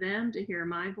to them to hear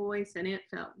my voice, and it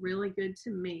felt really good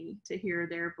to me to hear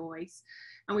their voice.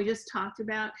 And we just talked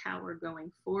about how we're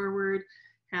going forward,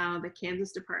 how the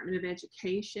Kansas Department of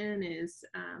Education is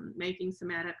making some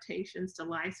adaptations to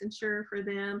licensure for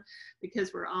them,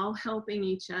 because we're all helping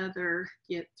each other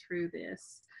get through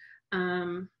this.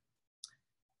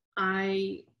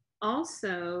 I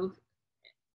also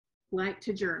like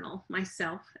to journal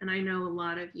myself, and I know a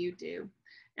lot of you do.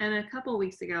 And a couple of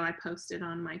weeks ago, I posted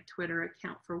on my Twitter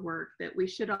account for work that we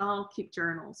should all keep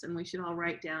journals, and we should all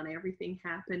write down everything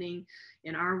happening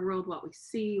in our world, what we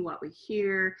see, what we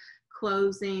hear,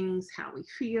 closings, how we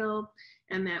feel,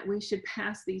 and that we should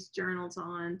pass these journals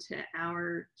on to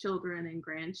our children and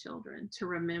grandchildren to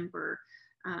remember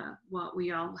what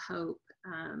we all hope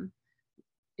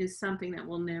is something that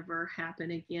will never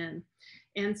happen again.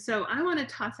 And so I want to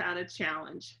toss out a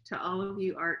challenge to all of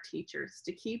you art teachers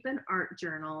to keep an art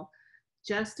journal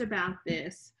just about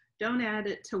this. Don't add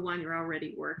it to one you're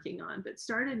already working on, but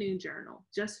start a new journal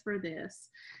just for this.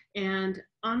 And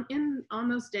on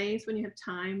those days when you have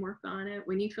time, work on it.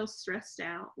 When you feel stressed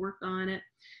out, work on it.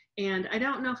 And I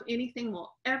don't know if anything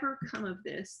will ever come of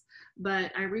this,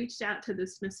 but I reached out to the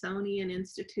Smithsonian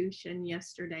Institution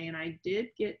yesterday, and I did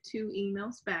get 2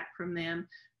 emails back from them.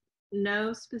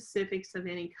 No specifics of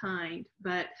any kind,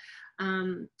 but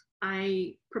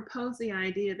I propose the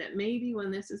idea that maybe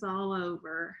when this is all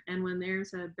over and when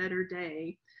there's a better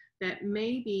day, that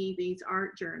maybe these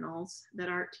art journals that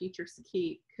art teachers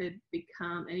keep could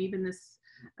become, and even this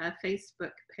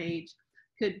Facebook page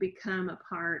could become a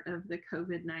part of the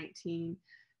COVID-19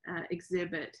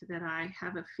 exhibit that I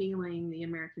have a feeling the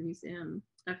American Museum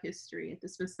of History at the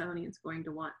Smithsonian is going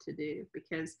to want to do,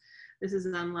 because this is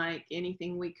unlike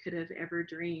anything we could have ever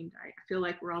dreamed. I feel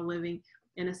like we're all living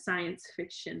in a science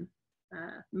fiction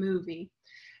movie.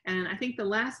 And I think the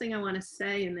last thing I want to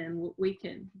say, and then we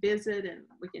can visit and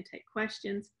we can take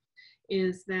questions,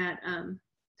 is that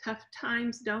tough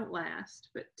times don't last,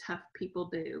 but tough people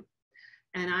do.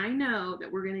 And I know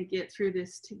that we're going to get through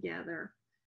this together.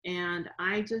 And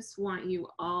I just want you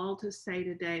all to say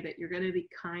today that you're going to be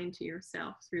kind to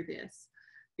yourself through this,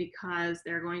 because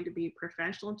there are going to be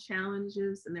professional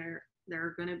challenges and there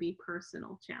are going to be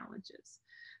personal challenges.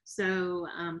 So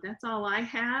that's all I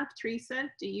have.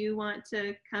 Teresa, do you want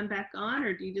to come back on,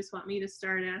 or do you just want me to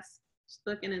start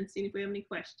looking and see if we have any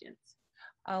questions?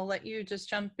 I'll let you just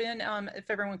jump in.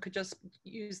 If everyone could just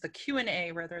use the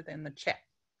Q&A rather than the chat.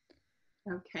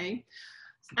 Okay.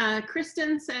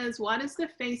 Kristen says, what is the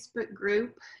Facebook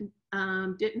group?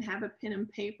 Didn't have a pen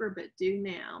and paper, but do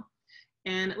now.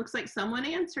 And it looks like someone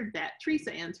answered that.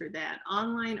 Teresa answered that.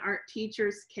 Online Art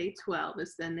Teachers K-12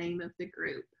 is the name of the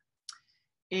group.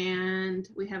 And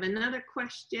we have another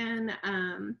question.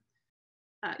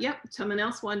 Yep, someone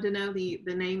else wanted to know the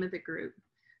name of the group.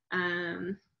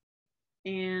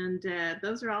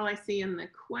 Those are all I see in the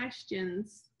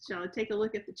questions. Shall I take a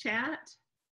look at the chat?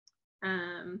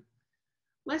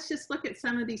 Let's just look at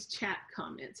some of these chat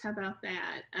comments. How about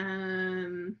that?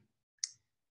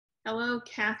 Hello,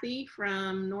 Kathy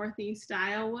from Northeast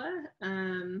Iowa.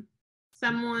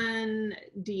 Someone,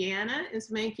 Deanna, is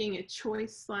making a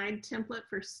choice slide template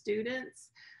for students.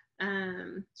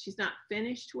 She's not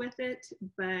finished with it,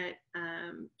 but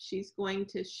she's going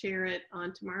to share it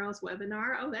on tomorrow's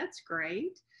webinar. Oh, that's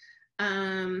great.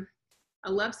 I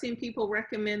love seeing people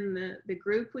recommend the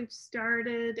group we've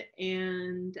started,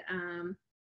 and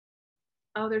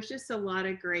oh, there's just a lot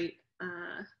of great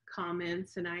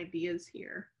comments and ideas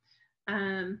here.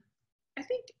 I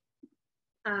think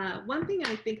one thing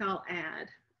I think I'll add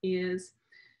is,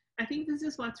 I think this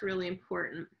is what's really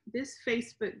important. This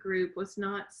Facebook group was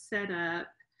not set up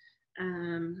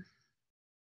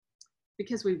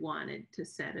because we wanted to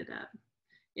set it up.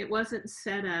 It wasn't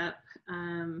set up,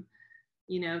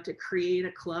 you know, to create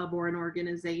a club or an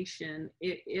organization.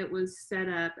 It was set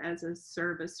up as a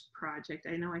service project.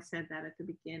 I know I said that at the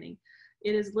beginning.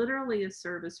 It is literally a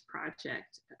service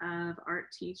project of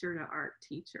art teacher to art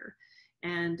teacher.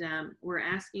 And we're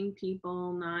asking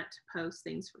people not to post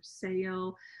things for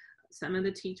sale. Some of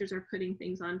the teachers are putting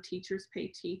things on Teachers Pay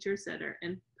Teachers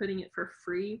and putting it for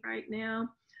free right now.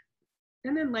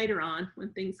 And then later on,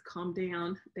 when things calm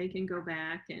down, they can go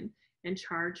back and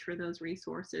charge for those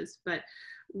resources. But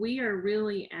we are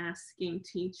really asking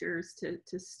teachers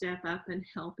to step up and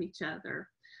help each other.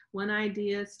 One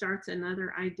idea starts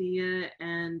another idea,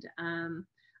 and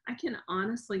I can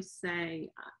honestly say,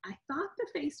 I thought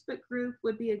the Facebook group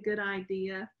would be a good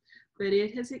idea, but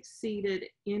it has exceeded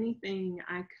anything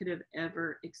I could have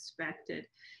ever expected.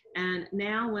 And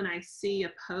now when I see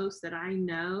a post that I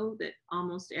know that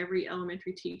almost every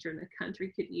elementary teacher in the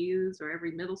country could use, or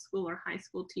every middle school or high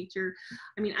school teacher,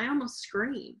 I mean, I almost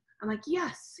scream. I'm like,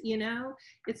 yes, you know,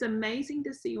 it's amazing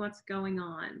to see what's going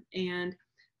on. And,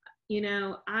 you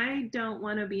know, I don't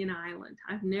want to be an island.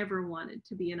 I've never wanted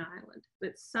to be an island,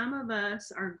 but some of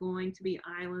us are going to be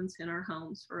islands in our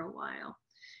homes for a while.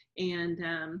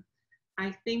 And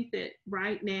I think that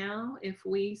right now, if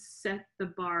we set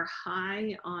the bar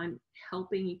high on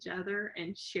helping each other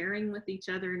and sharing with each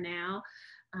other now,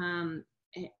 and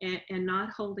not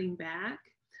holding back,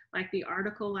 like the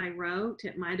article I wrote,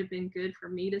 it might have been good for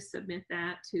me to submit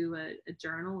that to a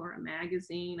journal or a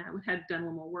magazine. I would have done a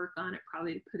little more work on it,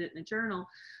 probably to put it in a journal,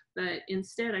 but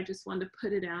instead I just wanted to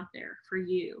put it out there for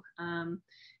you.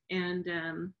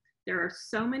 There are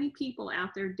so many people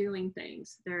out there doing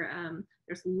things.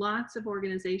 There's lots of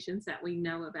organizations that we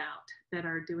know about that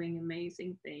are doing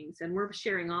amazing things, and we're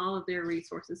sharing all of their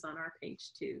resources on our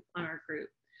page too, on our group.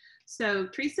 So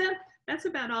Teresa, that's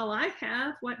about all I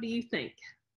have. What do you think?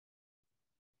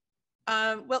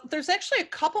 Well, there's actually a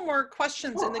couple more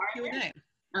questions in the Q&A.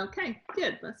 Okay,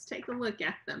 good. Let's take a look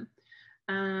at them.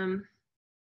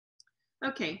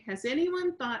 Okay, has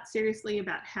anyone thought seriously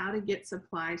about how to get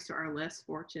supplies to our less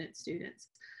fortunate students?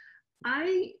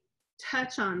 I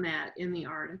touch on that in the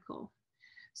article.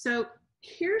 So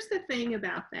here's the thing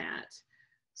about that.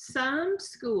 Some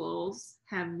schools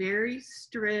have very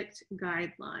strict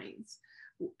guidelines.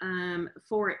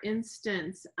 For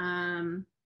instance,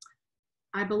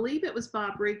 I believe it was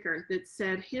Bob Reeker that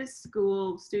said his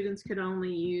school students could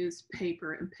only use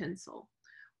paper and pencil.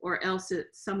 or else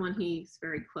it's someone he's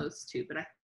very close to. But I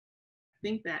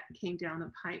think that came down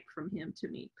the pipe from him to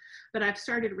me. But I've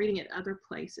started reading it other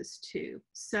places too.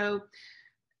 So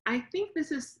I think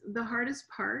this is the hardest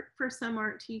part for some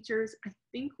art teachers. I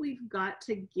think we've got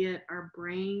to get our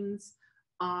brains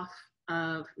off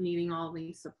of needing all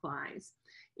these supplies.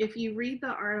 If you read the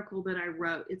article that I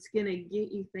wrote, it's going to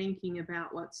get you thinking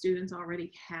about what students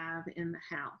already have in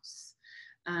the house.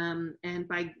 And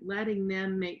by letting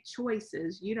them make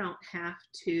choices, you don't have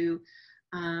to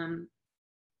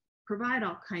provide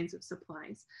all kinds of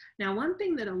supplies. Now, one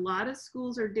thing that a lot of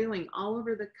schools are doing all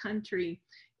over the country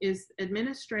is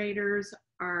administrators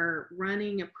are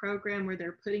running a program where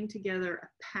they're putting together a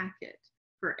packet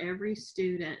for every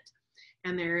student,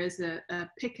 and there is a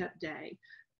pickup day.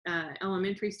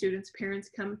 Elementary students' parents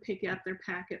come pick up their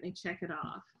packet and they check it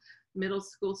off. Middle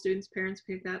school students' parents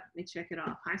pick up, they check it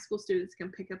off. High school students can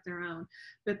pick up their own.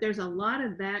 But there's a lot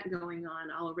of that going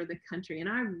on all over the country. And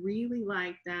I really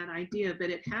like that idea, but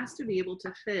it has to be able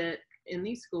to fit in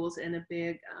these schools in a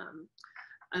big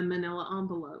a manila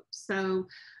envelope. So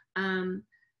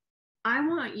I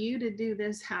want you to do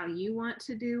this how you want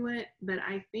to do it, but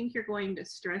I think you're going to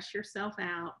stress yourself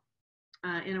out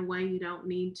in a way you don't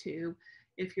need to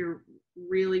if you're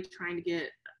really trying to get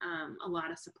a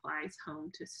lot of supplies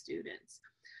home to students.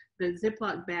 The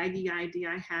Ziploc baggie idea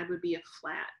I had would be a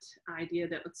flat idea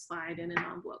that would slide in an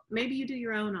envelope. Maybe you do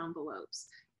your own envelopes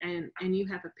and you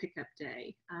have a pickup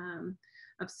day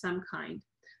of some kind.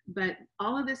 But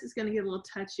all of this is going to get a little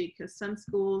touchy because some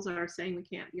schools are saying we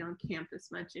can't be on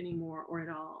campus much anymore or at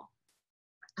all.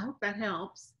 I hope that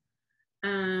helps.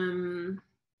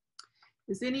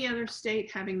 Is any other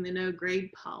state having the no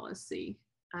grade policy?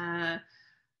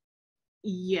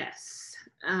 Yes,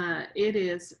 it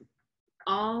is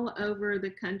all over the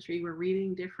country. We're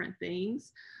reading different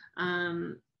things.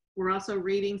 We're also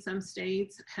reading some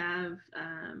states have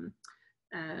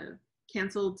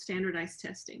canceled standardized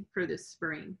testing for this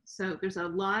spring. So there's a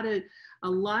lot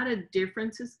of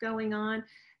differences going on.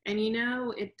 And you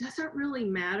know, it doesn't really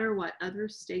matter what other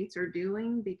states are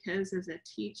doing, because as a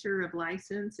teacher of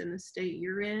license in the state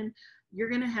you're in, you're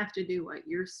going to have to do what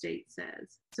your state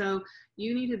says. So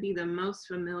you need to be the most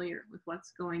familiar with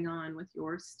what's going on with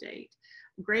your state.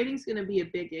 Grading is going to be a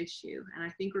big issue, and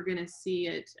I think we're going to see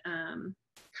it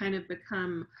kind of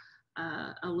become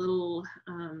a little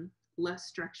less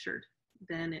structured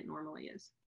than it normally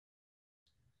is.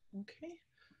 Okay.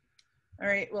 All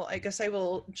right. Well, I guess I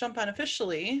will jump on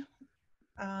officially.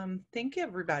 Thank you,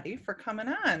 everybody, for coming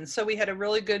on. So we had a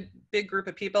really good, big group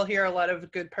of people here, a lot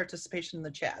of good participation in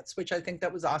the chats, which I think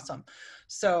that was awesome.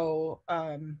 So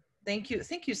thank you.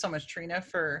 Thank you so much, Trina,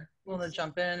 for willing to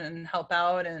jump in and help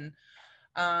out. And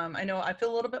I know I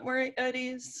feel a little bit more at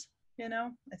ease, you know.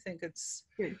 I think it's,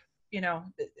 you know,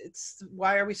 it's,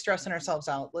 why are we stressing ourselves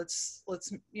out? Let's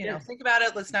you know, think about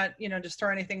it. Let's not, you know, just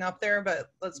throw anything up there,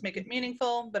 but let's make it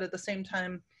meaningful. But at the same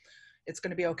time, it's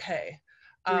going to be okay.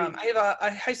 I have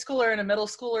a high schooler and a middle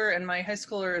schooler, and my high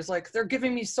schooler is like, they're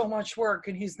giving me so much work,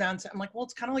 and he's nonsense. I'm like, well,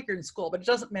 it's kind of like you're in school, but it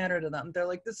doesn't matter to them. They're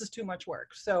like, this is too much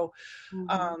work. So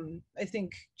I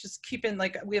think just keeping,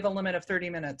 like, we have a limit of 30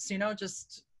 minutes, you know,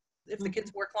 just if the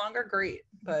kids work longer, great.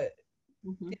 But,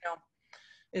 you know,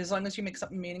 as long as you make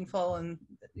something meaningful, and,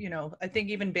 you know, I think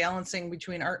even balancing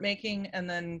between art making and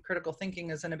then critical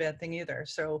thinking isn't a bad thing either.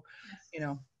 So, you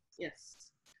know.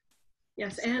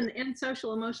 Yes, and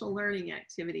social emotional learning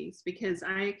activities, because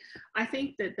I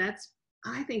think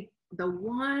I think the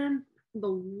one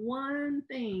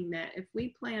thing that if we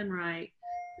plan right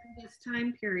in this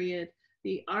time period,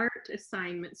 the art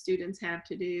assignment students have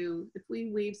to do, if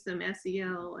we weave some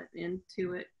SEL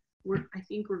into it, I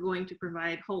think we're going to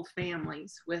provide whole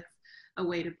families with a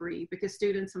way to breathe, because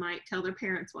students might tell their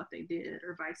parents what they did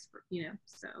or vice versa, you know,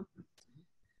 so.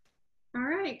 All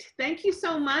right, thank you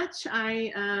so much.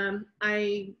 I'm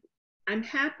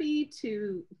happy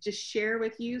to just share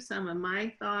with you some of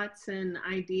my thoughts and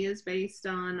ideas based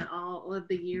on all of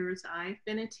the years I've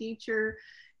been a teacher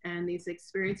and these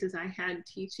experiences I had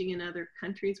teaching in other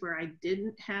countries where I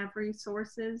didn't have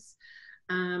resources.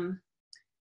 But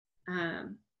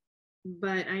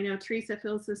I know Teresa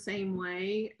feels the same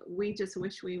way. We just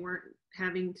wish we weren't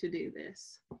having to do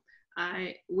this.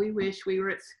 We wish we were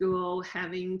at school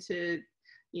having to,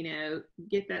 you know,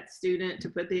 get that student to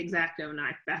put the X-Acto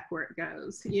knife back where it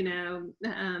goes, you know.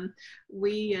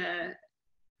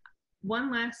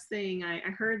 One last thing, I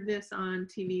heard this on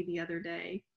TV the other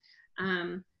day.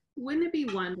 Wouldn't it be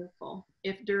wonderful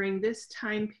if during this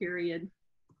time period,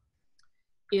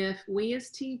 if we as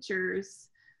teachers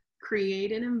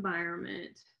create an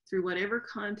environment through whatever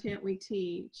content we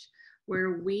teach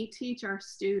where we teach our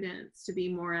students to be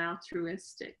more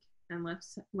altruistic and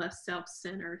less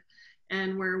self-centered,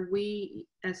 and where we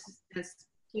as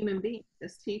human beings,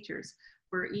 as teachers,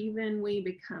 where even we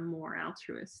become more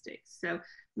altruistic. So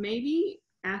maybe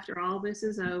after all this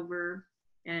is over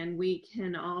and we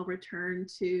can all return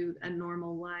to a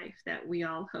normal life that we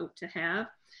all hope to have,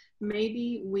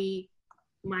 maybe we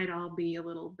might all be a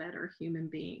little better human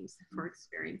beings for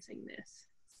experiencing this.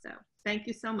 So thank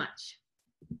you so much.